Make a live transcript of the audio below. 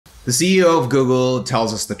The CEO of Google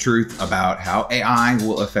tells us the truth about how AI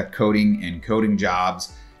will affect coding and coding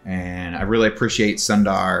jobs. And I really appreciate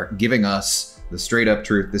Sundar giving us the straight up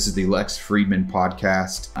truth. This is the Lex Fridman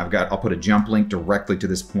podcast. I'll put a jump link directly to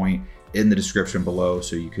this point in the description below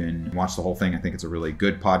so you can watch the whole thing. I think it's a really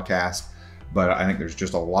good podcast, but I think there's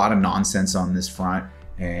just a lot of nonsense on this front.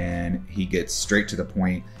 And he gets straight to the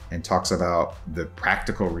point and talks about the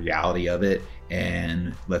practical reality of it.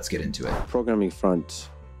 And let's get into it. Programming front.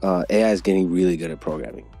 AI is getting really good at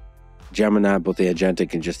programming. Gemini, both the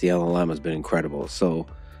agentic and just the LLM, has been incredible. So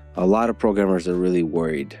a lot of programmers are really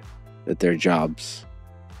worried that they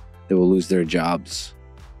will lose their jobs.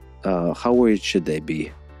 How worried should they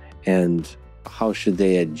be? And how should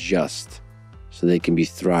they adjust so they can be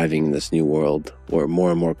thriving in this new world where more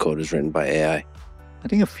and more code is written by AI? I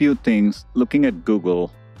think a few things. Looking at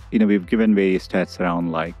Google, we've given various stats around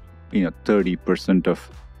 30% of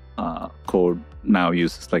code now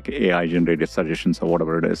uses AI generated suggestions or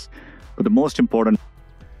whatever it is. But the most important.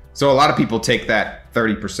 So a lot of people take that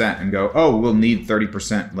 30% and go, oh, we'll need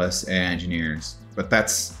 30% less engineers. But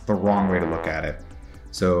that's the wrong way to look at it.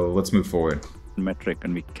 So let's move forward. Metric,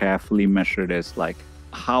 and we carefully measure it as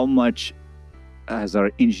how much has our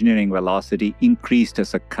engineering velocity increased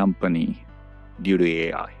as a company due to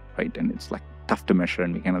AI, right? And it's tough to measure,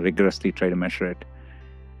 and we kind of rigorously try to measure it.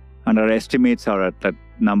 And our estimates are that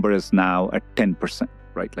number is now at 10%,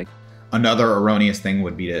 right? Another erroneous thing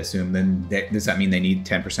would be to assume then does that mean they need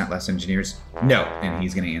 10% less engineers? No, and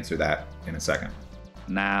he's going to answer that in a second.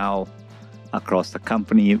 Now, across the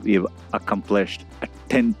company, we've accomplished a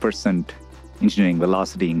 10% engineering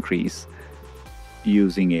velocity increase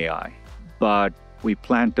using AI. But we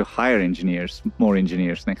plan to hire more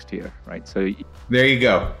engineers next year, right? So there you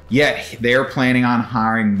go. Yet they're planning on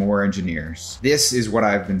hiring more engineers. This is what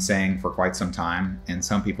I've been saying for quite some time. And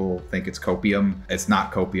some people think it's copium. It's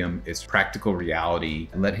not copium. It's practical reality.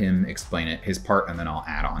 Let him explain it, his part, and then I'll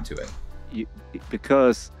add on to it.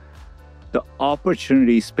 Because the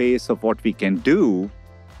opportunity space of what we can do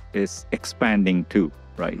is expanding too,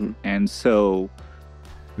 right? Mm-hmm. And so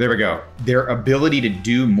there we go. Their ability to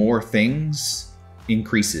do more things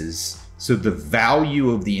increases. So the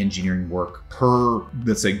value of the engineering work per,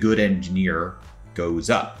 let's say, good engineer goes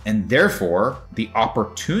up. And therefore, the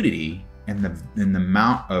opportunity and the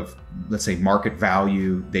amount of, let's say, market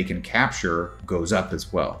value they can capture goes up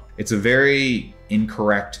as well. It's a very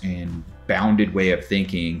incorrect and bounded way of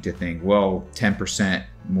thinking to think, well, 10%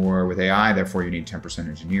 more with AI, therefore you need 10%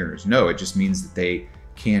 engineers. No, it just means that they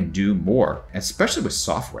can do more, especially with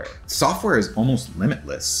software. Software is almost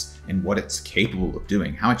limitless in what it's capable of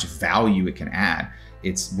doing, how much value it can add.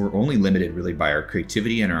 We're only limited really by our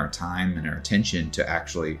creativity and our time and our attention to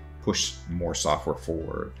actually push more software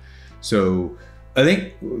forward. So I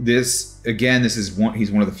think he's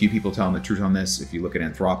one of the few people telling the truth on this. If you look at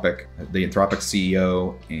Anthropic, the Anthropic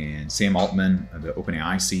CEO and Sam Altman, the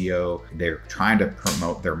OpenAI CEO, they're trying to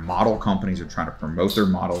promote their model companies are trying to promote their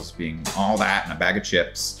models being all that in a bag of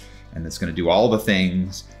chips, and it's going to do all the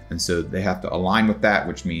things. And so they have to align with that,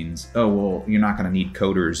 which means, oh, well, you're not going to need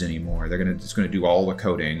coders anymore. They're just going to do all the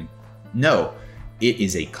coding. No, it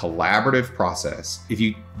is a collaborative process. If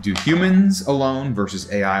you do humans alone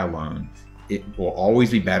versus AI alone, it will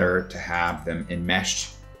always be better to have them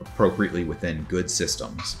enmeshed appropriately within good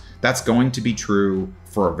systems. That's going to be true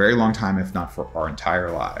for a very long time, if not for our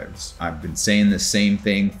entire lives. I've been saying the same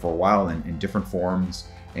thing for a while in different forms.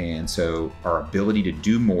 And so our ability to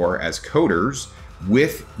do more as coders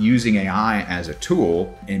with using AI as a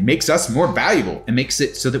tool, it makes us more valuable. It makes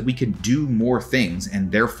it so that we can do more things,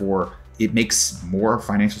 and therefore it makes more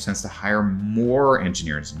financial sense to hire more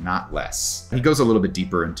engineers, not less. He goes a little bit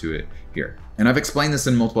deeper into it here. And I've explained this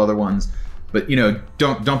in multiple other ones, but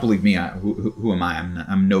don't believe me. Who am I?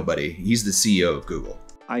 I'm nobody. He's the CEO of Google.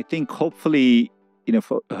 I think hopefully,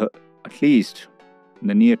 for at least in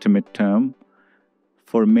the near to midterm,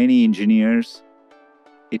 for many engineers,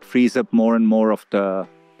 it frees up more and more of the,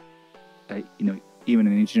 even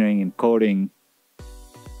in engineering and coding,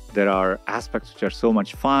 there are aspects which are so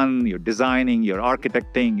much fun. You're designing, you're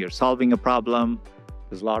architecting, you're solving a problem.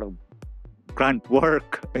 There's a lot of grunt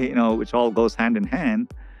work, which all goes hand in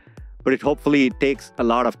hand. But it hopefully takes a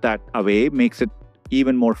lot of that away, makes it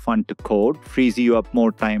even more fun to code, frees you up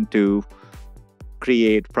more time to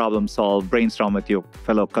create, problem solve, brainstorm with your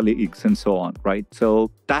fellow colleagues, and so on, right? So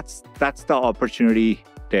that's the opportunity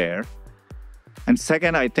there. And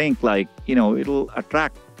second, I think it'll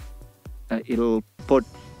put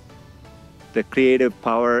the creative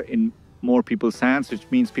power in more people's hands, which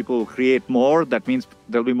means people will create more. That means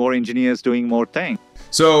there'll be more engineers doing more things.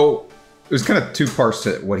 So There's kind of two parts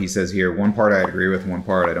to what he says here. One part I agree with, one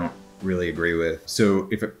part I don't really agree with. So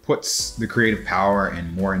if it puts the creative power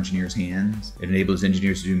in more engineers' hands, it enables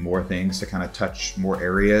engineers to do more things, to kind of touch more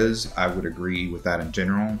areas, I would agree with that in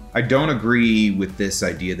general. I don't agree with this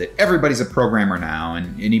idea that everybody's a programmer now,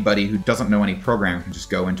 and anybody who doesn't know any programming can just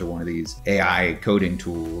go into one of these AI coding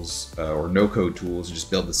tools or no-code tools and just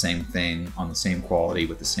build the same thing on the same quality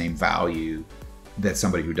with the same value that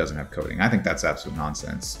somebody who doesn't have coding. I think that's absolute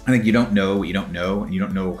nonsense. I think you don't know what you don't know, and you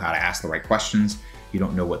don't know how to ask the right questions. You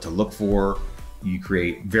don't know what to look for. You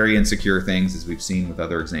create very insecure things, as we've seen with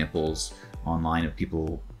other examples online of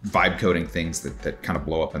people vibe coding things that kind of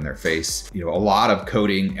blow up in their face. You know, a lot of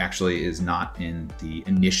coding actually is not in the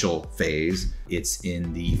initial phase. It's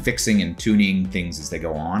in the fixing and tuning things as they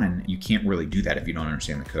go on, and you can't really do that if you don't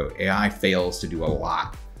understand the code. AI fails to do a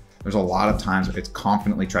lot. There's a lot of times where it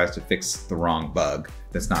confidently tries to fix the wrong bug.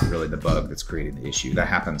 That's not really the bug that's creating the issue. That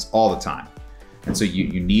happens all the time. And so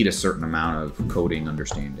you need a certain amount of coding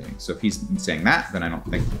understanding. So if he's saying that, then I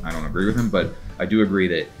don't agree with him, but I do agree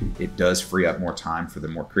that it does free up more time for the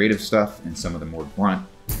more creative stuff, and some of the more grunt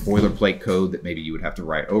boilerplate code that maybe you would have to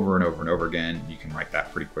write over and over and over again. You can write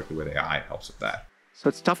that pretty quickly with AI. It helps with that. So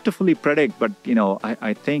it's tough to fully predict, but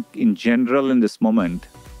I think in general in this moment,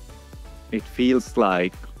 it feels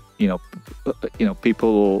like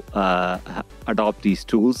people adopt these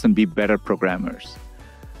tools and be better programmers.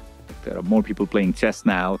 There are more people playing chess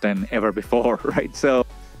now than ever before, right? So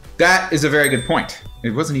that is a very good point. It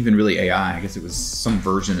wasn't even really AI. I guess it was some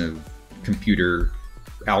version of computer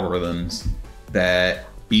algorithms that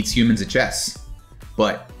beats humans at chess.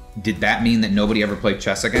 But did that mean that nobody ever played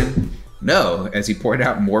chess again? No. As he pointed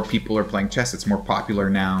out, more people are playing chess. It's more popular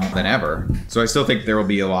now than ever. So I still think there will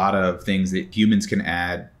be a lot of things that humans can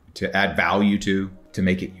add value to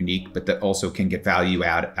make it unique, but that also can get value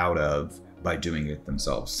out of by doing it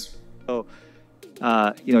themselves. So,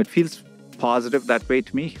 it feels positive that way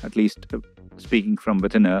to me, at least speaking from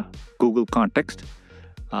within a Google context.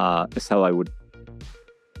 Is how I would,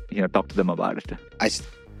 talk to them about it.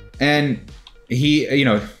 And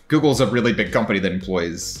Google's a really big company that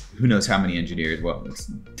employs who knows how many engineers. Well,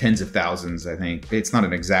 it's tens of thousands, I think. It's not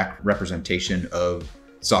an exact representation of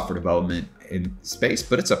software development in space,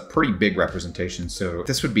 but it's a pretty big representation. So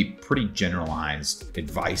this would be pretty generalized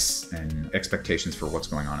advice and expectations for what's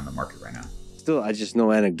going on in the market right now. Still, I just know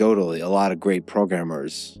anecdotally, a lot of great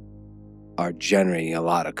programmers are generating a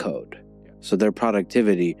lot of code. So their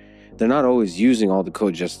productivity, they're not always using all the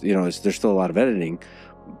code, just, there's still a lot of editing,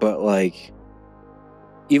 but like,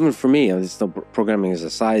 even for me, it's still programming as a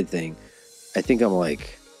side thing. I think I'm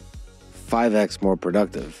like 5x more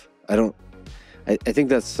productive. I think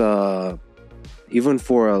that's, even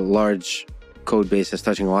for a large code base that's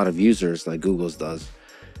touching a lot of users like Google's does,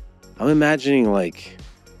 I'm imagining like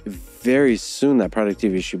very soon that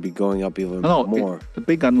productivity should be going up even more. The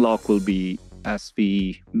big unlock will be as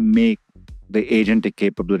we make the agentic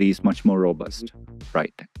capabilities much more robust,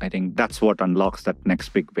 right? I think that's what unlocks that next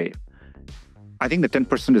big wave. I think the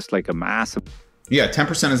 10% is like a massive... Yeah,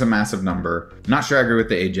 10% is a massive number. I'm not sure I agree with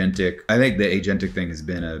the agentic. I think the agentic thing has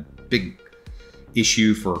been a big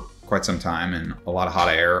issue for quite some time, and a lot of hot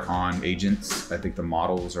air on agents. I think the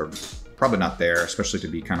models are probably not there, especially to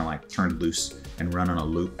be kind of like turned loose and run on a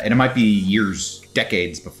loop. And it might be years,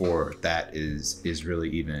 decades before that is really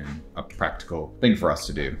even a practical thing for us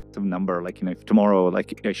to do. Some number, like, if tomorrow,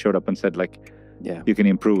 like I showed up and said, like, you can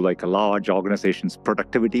improve like a large organization's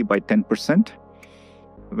productivity by 10%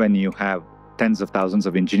 when you have tens of thousands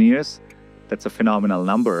of engineers, that's a phenomenal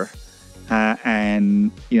number.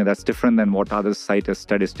 And that's different than what others cite as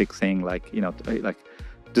statistics saying, like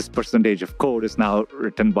this percentage of code is now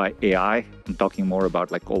written by AI. I'm talking more about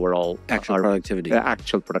like overall actual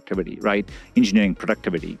productivity, right? Engineering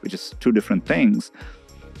productivity, which is two different things,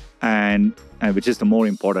 and which is the more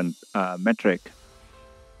important metric.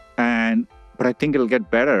 But I think it'll get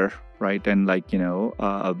better, right? And I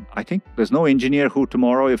think there's no engineer who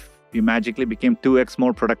tomorrow, if you magically became 2x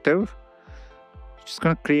more productive, just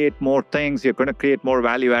going to create more things. You're going to create more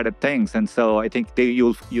value-added things, and so I think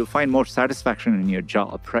you'll find more satisfaction in your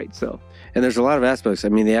job, right? So, and there's a lot of aspects. I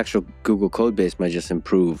mean, the actual Google code base might just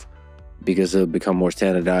improve because it'll become more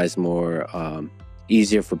standardized, more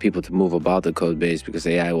easier for people to move about the code base because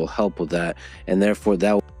AI will help with that, and therefore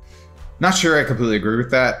that. Not sure I completely agree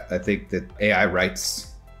with that. I think that AI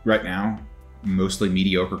writes right now mostly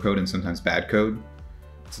mediocre code and sometimes bad code.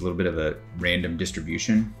 It's a little bit of a random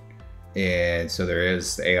distribution. And so there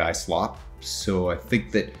is the AI slop. So I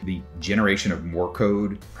think that the generation of more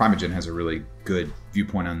code, Primeagen has a really good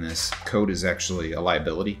viewpoint on this. Code is actually a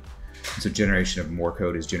liability. So generation of more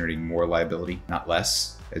code is generating more liability, not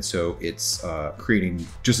less. And so it's creating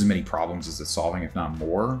just as many problems as it's solving, if not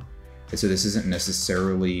more. And so this isn't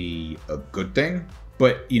necessarily a good thing,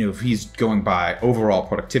 but if he's going by overall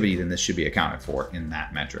productivity, then this should be accounted for in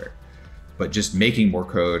that metric. But just making more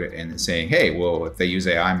code and saying, hey, well, if they use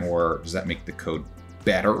AI more, does that make the code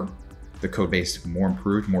better? The code base more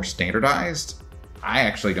improved, more standardized? I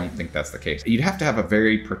actually don't think that's the case. You'd have to have a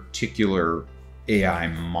very particular AI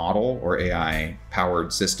model or AI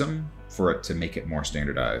powered system for it to make it more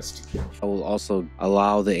standardized. I will also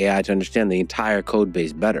allow the AI to understand the entire code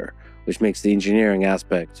base better, which makes the engineering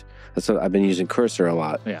aspect. That's what I've been using Cursor a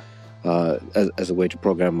lot. Yeah. As a way to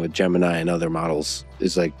program with Gemini and other models.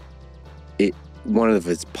 Is like one of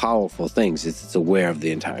its powerful things is it's aware of the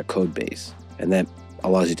entire code base, and that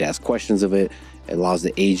allows you to ask questions of it. It allows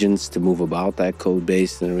the agents to move about that code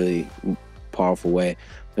base in a really powerful way.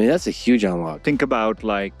 I mean, that's a huge unlock. Think about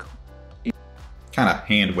like kind of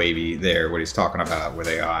hand wavy there, what he's talking about with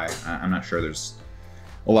AI. I'm not sure there's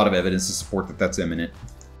a lot of evidence to support that that's imminent.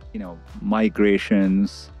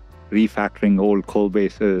 Migrations, refactoring old code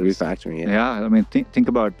bases. Refactoring, yeah. Yeah, I mean, think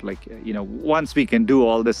about once we can do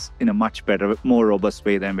all this in a much better, more robust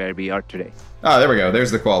way than where we are today. Oh, there we go.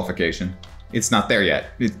 There's the qualification. It's not there yet.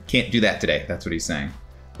 It can't do that today. That's what he's saying.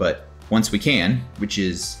 But once we can, which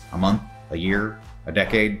is a month, a year, a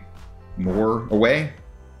decade more away.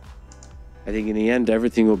 I think in the end,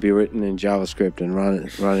 everything will be written in JavaScript and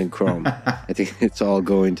run in Chrome. I think it's all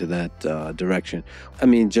going to that direction. I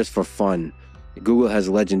mean, just for fun, Google has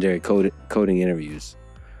legendary coding interviews,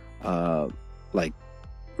 like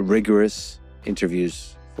rigorous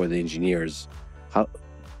interviews for the engineers.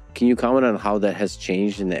 Can you comment on how that has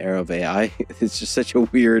changed in the era of AI? It's just such a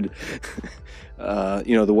weird, the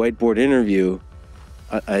whiteboard interview,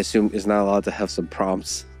 I assume, is not allowed to have some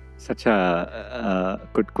prompts. Such a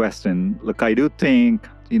good question. Look, I do think,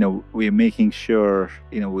 we're making sure,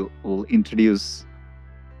 we'll introduce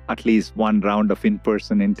at least one round of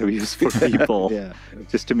in-person interviews for people, Yeah.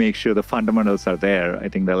 just to make sure the fundamentals are there. I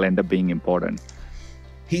think they'll end up being important.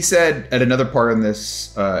 He said at another part in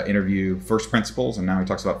this interview, first principles, and now he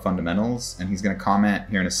talks about fundamentals, and he's going to comment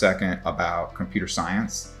here in a second about computer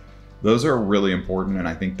science. Those are really important, and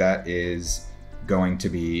I think that is going to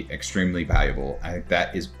be extremely valuable. I think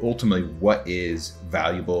that is ultimately what is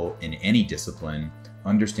valuable in any discipline,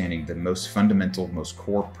 understanding the most fundamental, most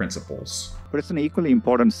core principles. But it's an equally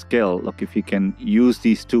important skill. Look, if you can use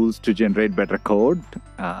these tools to generate better code,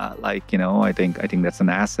 I think that's an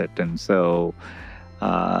asset. And so,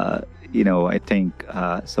 I think,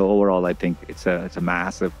 so overall, I think it's a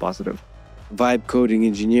massive positive. Vibe coding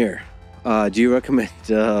engineer. Do you recommend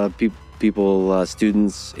people,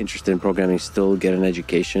 students interested in programming still get an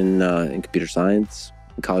education in computer science,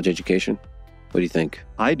 college education? What do you think?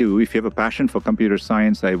 I do. If you have a passion for computer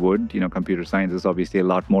science, I would. Computer science is obviously a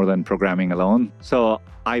lot more than programming alone. So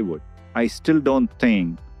I would. I still don't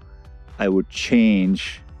think I would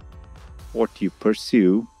change what you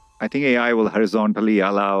pursue. I think AI will horizontally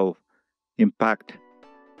impact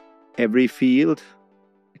every field.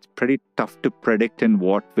 It's pretty tough to predict in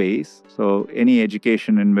what ways. So any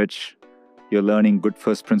education in which you're learning good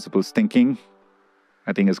first principles thinking,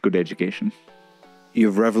 I think is good education.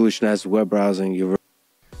 You've revolutionized web browsing.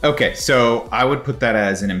 Okay, so I would put that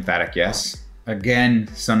as an emphatic yes. Again,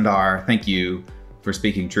 Sundar, thank you for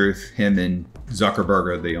speaking truth. Him and Zuckerberg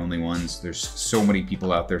are the only ones. There's so many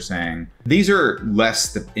people out there saying, these are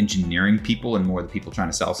less the engineering people and more the people trying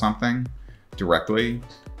to sell something directly,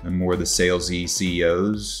 and more the salesy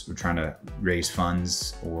CEOs who are trying to raise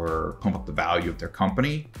funds or pump up the value of their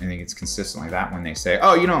company. I think it's consistently that when they say,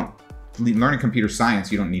 oh, learning computer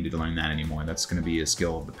science, you don't need to learn that anymore. That's going to be a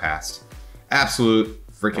skill of the past. Absolute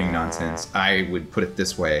freaking nonsense. I would put it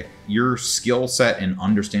this way. Your skill set in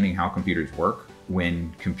understanding how computers work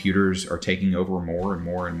when computers are taking over more and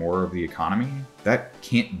more and more of the economy, that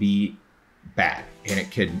can't be bad. And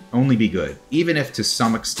it can only be good. Even if to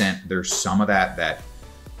some extent there's some of that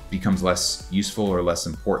becomes less useful or less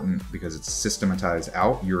important because it's systematized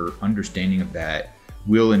out, your understanding of that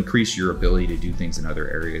will increase your ability to do things in other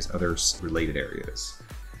areas, other related areas.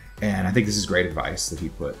 And I think this is great advice that he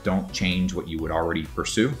put. Don't change what you would already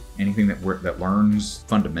pursue. Anything that learns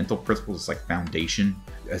fundamental principles is like foundation.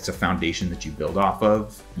 It's a foundation that you build off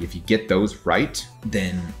of. If you get those right,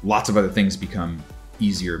 then lots of other things become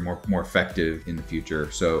easier, more effective in the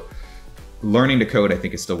future. So learning to code, I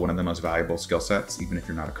think, is still one of the most valuable skill sets, even if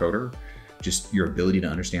you're not a coder. Just your ability to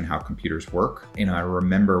understand how computers work. And I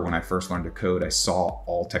remember when I first learned to code, I saw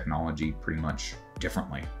all technology pretty much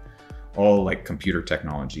differently. all like computer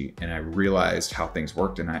technology, and I realized how things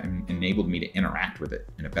worked, and it enabled me to interact with it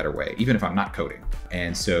in a better way, even if I'm not coding.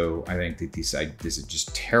 And so I think that this is just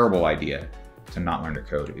a terrible idea to not learn to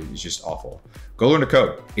code. It is just awful. Go learn to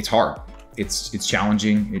code. It's hard. It's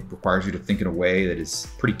challenging. It requires you to think in a way that is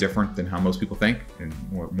pretty different than how most people think, and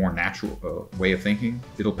more natural way of thinking.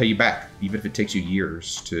 It'll pay you back, even if it takes you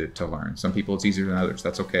years to learn. Some people it's easier than others.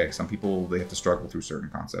 That's okay. Some people, they have to struggle through certain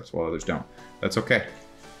concepts while others don't. That's okay.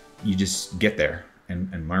 You just get there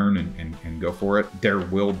and learn and go for it. There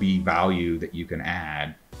will be value that you can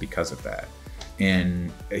add because of that.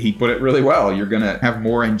 And he put it really well. You're going to have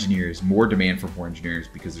more engineers, more demand for more engineers,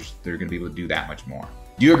 because they're going to be able to do that much more.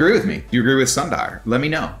 Do you agree with me? Do you agree with Sundar? Let me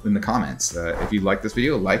know in the comments. If you like this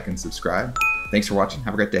video, like and subscribe. Thanks for watching.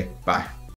 Have a great day. Bye.